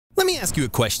ask you a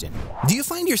question. Do you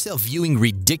find yourself viewing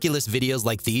ridiculous videos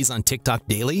like these on TikTok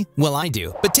daily? Well, I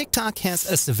do, but TikTok has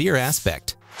a severe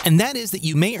aspect, and that is that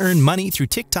you may earn money through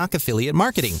TikTok affiliate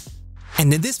marketing.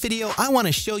 And in this video, I want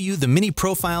to show you the many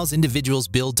profiles individuals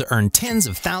build to earn tens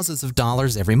of thousands of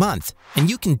dollars every month. And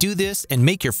you can do this and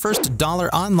make your first dollar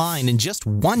online in just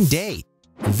one day.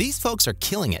 These folks are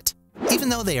killing it, even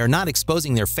though they are not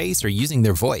exposing their face or using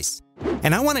their voice.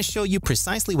 And I want to show you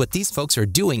precisely what these folks are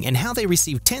doing and how they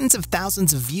receive tens of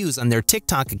thousands of views on their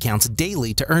TikTok accounts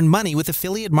daily to earn money with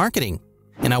affiliate marketing.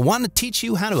 And I want to teach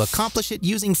you how to accomplish it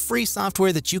using free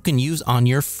software that you can use on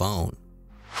your phone.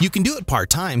 You can do it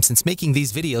part-time since making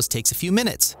these videos takes a few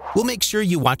minutes. We'll make sure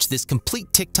you watch this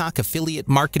complete TikTok affiliate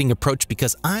marketing approach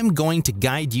because I'm going to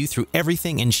guide you through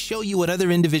everything and show you what other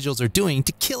individuals are doing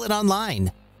to kill it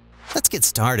online. Let's get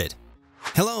started.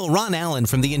 Hello, Ron Allen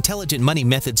from the Intelligent Money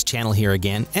Methods channel here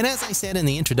again, and as I said in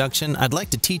the introduction, I'd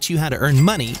like to teach you how to earn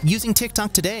money using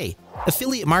TikTok today.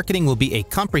 Affiliate marketing will be a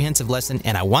comprehensive lesson,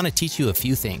 and I want to teach you a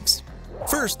few things.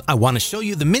 First, I want to show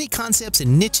you the many concepts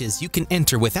and niches you can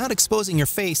enter without exposing your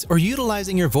face or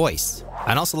utilizing your voice.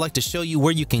 I'd also like to show you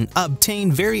where you can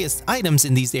obtain various items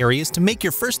in these areas to make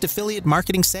your first affiliate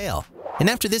marketing sale. And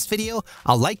after this video,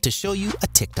 I'd like to show you a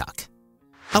TikTok.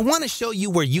 I want to show you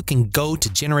where you can go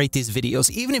to generate these videos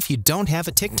even if you don't have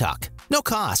a TikTok. No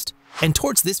cost. And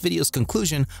towards this video's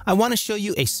conclusion, I want to show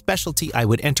you a specialty I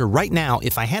would enter right now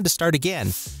if I had to start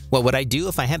again. What would I do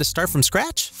if I had to start from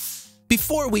scratch?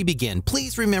 Before we begin,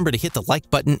 please remember to hit the like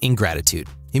button in gratitude.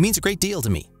 It means a great deal to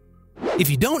me. If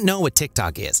you don't know what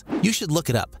TikTok is, you should look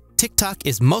it up. TikTok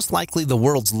is most likely the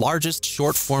world's largest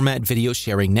short-format video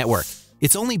sharing network.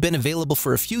 It's only been available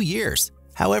for a few years.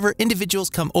 However, individuals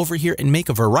come over here and make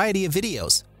a variety of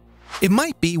videos. It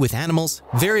might be with animals,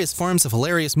 various forms of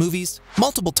hilarious movies,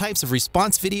 multiple types of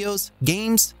response videos,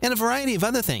 games, and a variety of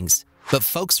other things. But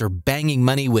folks are banging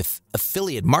money with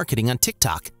affiliate marketing on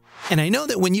TikTok. And I know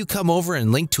that when you come over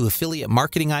and link to affiliate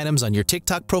marketing items on your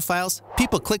TikTok profiles,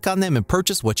 people click on them and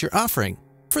purchase what you're offering.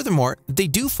 Furthermore, they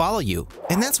do follow you.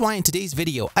 And that's why in today's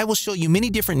video, I will show you many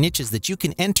different niches that you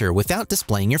can enter without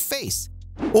displaying your face.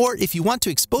 Or if you want to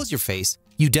expose your face,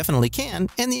 you definitely can,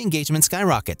 and the engagement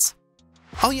skyrockets.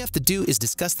 All you have to do is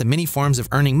discuss the many forms of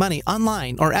earning money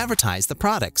online or advertise the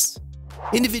products.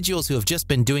 Individuals who have just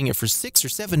been doing it for 6 or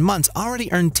 7 months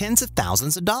already earn tens of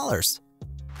thousands of dollars.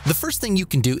 The first thing you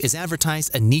can do is advertise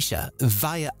a niche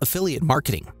via affiliate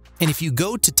marketing. And if you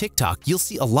go to TikTok, you'll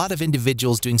see a lot of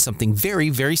individuals doing something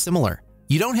very similar.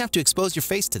 You don't have to expose your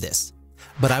face to this.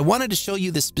 But I wanted to show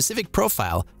you the specific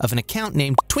profile of an account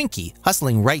named Twinkie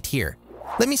Hustling right here.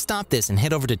 Let me stop this and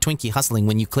head over to Twinkie Hustling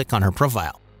when you click on her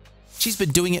profile. She's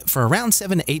been doing it for around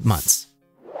 7 to 8 months.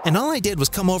 And all I did was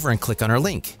come over and click on her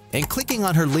link. And clicking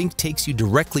on her link takes you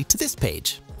directly to this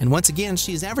page. And once again,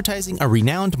 she is advertising a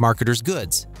renowned marketer's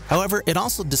goods. However, it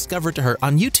also discovered to her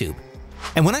on YouTube.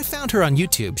 And when I found her on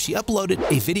YouTube, she uploaded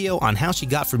a video on how she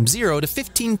got from $0 to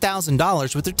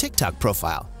 $15,000 with her TikTok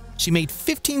profile. She made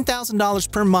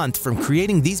 $15,000 per month from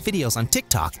creating these videos on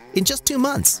TikTok in just 2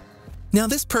 months. Now,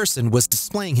 this person was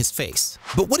displaying his face,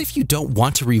 but what if you don't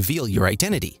want to reveal your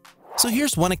identity? So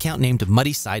here's one account named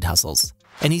Muddy Side Hustles,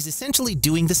 and he's essentially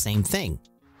doing the same thing.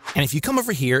 And if you come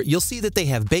over here, you'll see that they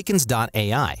have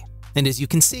Bacons.ai. And as you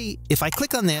can see, if I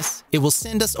click on this, it will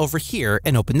send us over here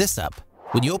and open this up.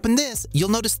 When you open this, you'll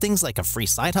notice things like a free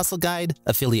side hustle guide,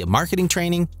 affiliate marketing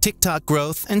training, TikTok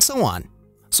growth, and so on.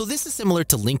 So this is similar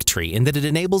to Linktree in that it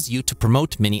enables you to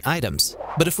promote many items.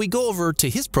 But if we go over to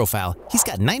his profile, he's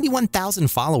got 91,000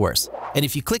 followers. And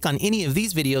if you click on any of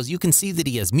these videos, you can see that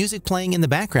he has music playing in the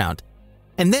background.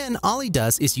 And then all he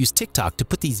does is use TikTok to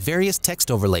put these various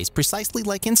text overlays precisely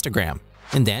like Instagram.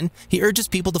 And then he urges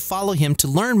people to follow him to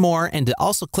learn more and to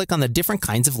also click on the different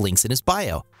kinds of links in his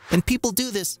bio. And people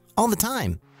do this all the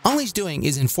time. All he's doing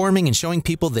is informing and showing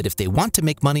people that if they want to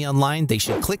make money online, they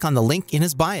should click on the link in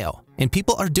his bio. And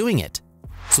people are doing it.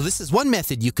 So this is one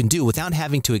method you can do without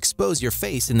having to expose your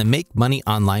face in the make money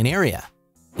online area.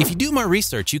 If you do more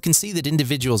research, you can see that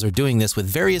individuals are doing this with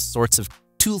various sorts of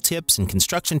tool tips and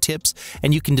construction tips,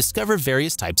 and you can discover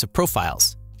various types of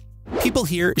profiles. People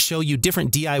here show you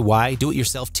different DIY,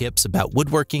 do-it-yourself tips about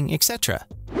woodworking, etc.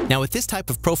 Now with this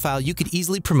type of profile, you could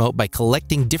easily promote by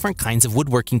collecting different kinds of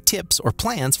woodworking tips or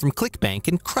plans from ClickBank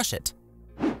and crush it.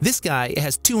 This guy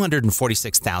has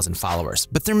 246,000 followers,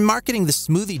 but they're marketing the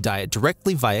smoothie diet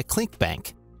directly via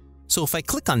ClickBank. So if I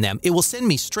click on them, it will send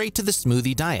me straight to the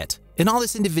smoothie diet. And all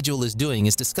this individual is doing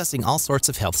is discussing all sorts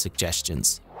of health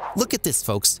suggestions. Look at this,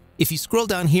 folks. If you scroll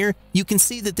down here, you can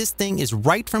see that this thing is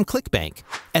right from ClickBank.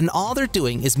 And all they're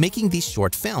doing is making these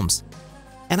short films.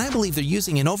 And I believe they're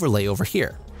using an overlay over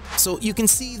here. So you can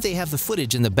see they have the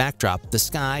footage in the backdrop, the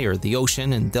sky or the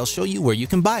ocean, and they'll show you where you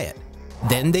can buy it.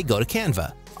 Then they go to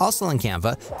Canva. Also on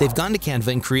Canva, they've gone to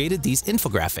Canva and created these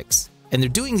infographics. And they're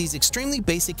doing these extremely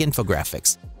basic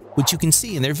infographics, which you can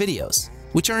see in their videos,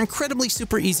 which are incredibly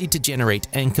super easy to generate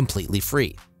and completely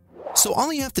free. So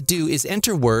all you have to do is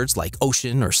enter words like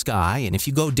ocean or sky, and if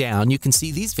you go down, you can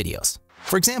see these videos.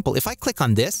 For example, if I click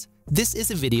on this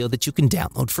is a video that you can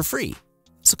download for free.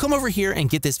 So come over here and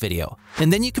get this video,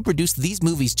 and then you can produce these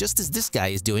movies just as this guy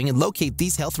is doing and locate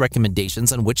these health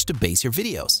recommendations on which to base your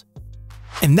videos.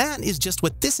 And that is just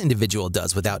what this individual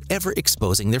does without ever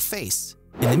exposing their face.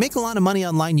 And they make a lot of money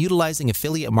online utilizing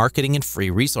affiliate marketing and free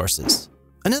resources.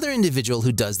 Another individual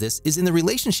who does this is in the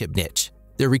relationship niche.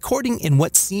 They're recording in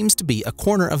what seems to be a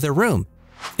corner of their room.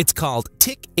 It's called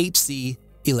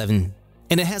TickHC11,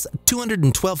 and it has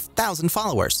 212,000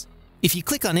 followers. If you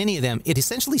click on any of them, it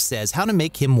essentially says how to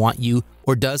make him want you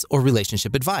or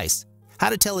relationship advice, how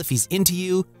to tell if he's into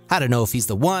you, how to know if he's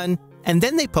the one, and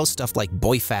then they post stuff like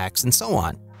boy facts and so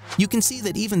on. You can see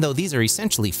that even though these are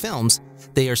essentially films,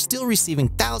 they are still receiving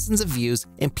thousands of views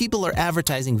and people are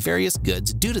advertising various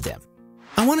goods due to them.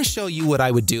 I want to show you what I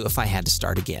would do if I had to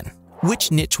start again.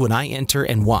 Which niche would I enter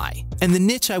and why? And the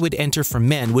niche I would enter for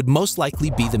men would most likely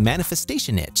be the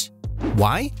manifestation niche.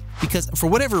 Why? Because for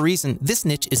whatever reason, this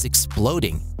niche is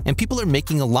exploding and people are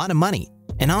making a lot of money,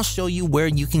 and I'll show you where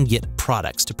you can get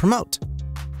products to promote.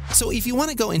 So if you want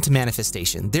to go into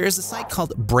manifestation, there is a site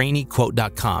called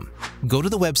brainyquote.com. Go to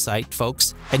the website,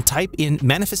 folks, and type in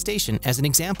manifestation as an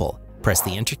example. Press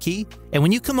the enter key, and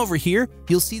when you come over here,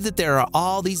 you'll see that there are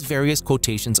all these various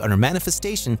quotations under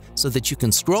manifestation so that you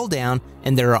can scroll down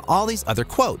and there are all these other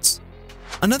quotes.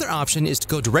 Another option is to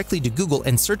go directly to Google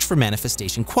and search for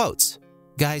manifestation quotes.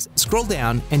 Guys, scroll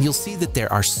down and you'll see that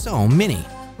there are so many.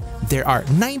 There are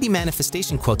 90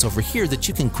 manifestation quotes over here that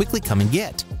you can quickly come and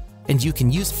get. And you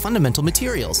can use fundamental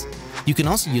materials. You can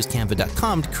also use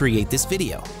canva.com to create this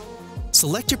video.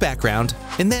 Select your background,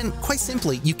 and then, quite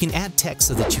simply, you can add text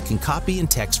so that you can copy and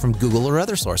text from Google or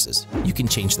other sources. You can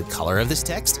change the color of this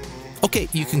text. Okay,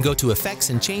 you can go to effects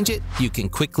and change it. You can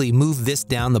quickly move this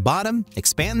down the bottom,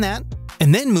 expand that,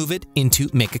 and then move it into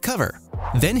make a cover.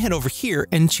 Then head over here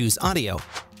and choose audio.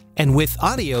 And with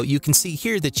audio, you can see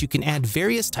here that you can add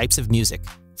various types of music.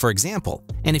 For example,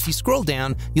 and if you scroll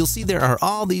down, you'll see there are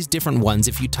all these different ones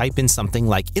if you type in something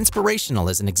like inspirational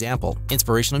as an example,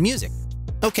 inspirational music.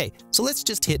 Okay, so let's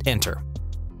just hit enter.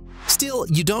 Still,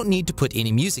 you don't need to put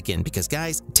any music in because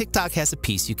guys, TikTok has a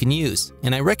piece you can use,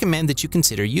 and I recommend that you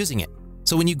consider using it.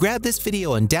 So when you grab this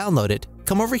video and download it,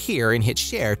 come over here and hit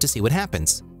share to see what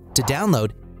happens. To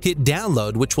download, hit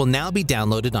download, which will now be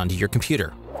downloaded onto your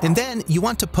computer. And then you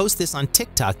want to post this on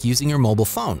TikTok using your mobile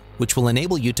phone, which will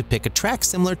enable you to pick a track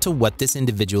similar to what this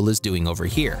individual is doing over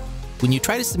here. When you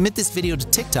try to submit this video to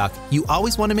TikTok, you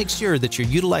always want to make sure that you're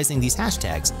utilizing these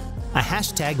hashtags, a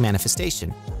hashtag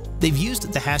manifestation. They've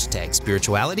used the hashtag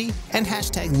spirituality and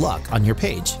hashtag luck on your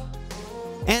page.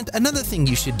 And another thing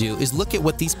you should do is look at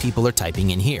what these people are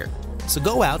typing in here. So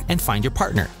go out and find your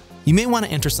partner. You may want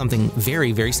to enter something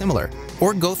very, very similar,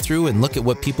 or go through and look at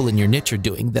what people in your niche are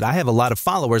doing that I have a lot of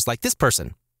followers like this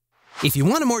person. If you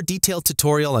want a more detailed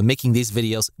tutorial on making these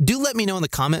videos, do let me know in the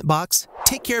comment box.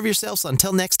 Take care of yourselves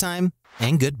until next time,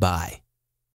 and goodbye.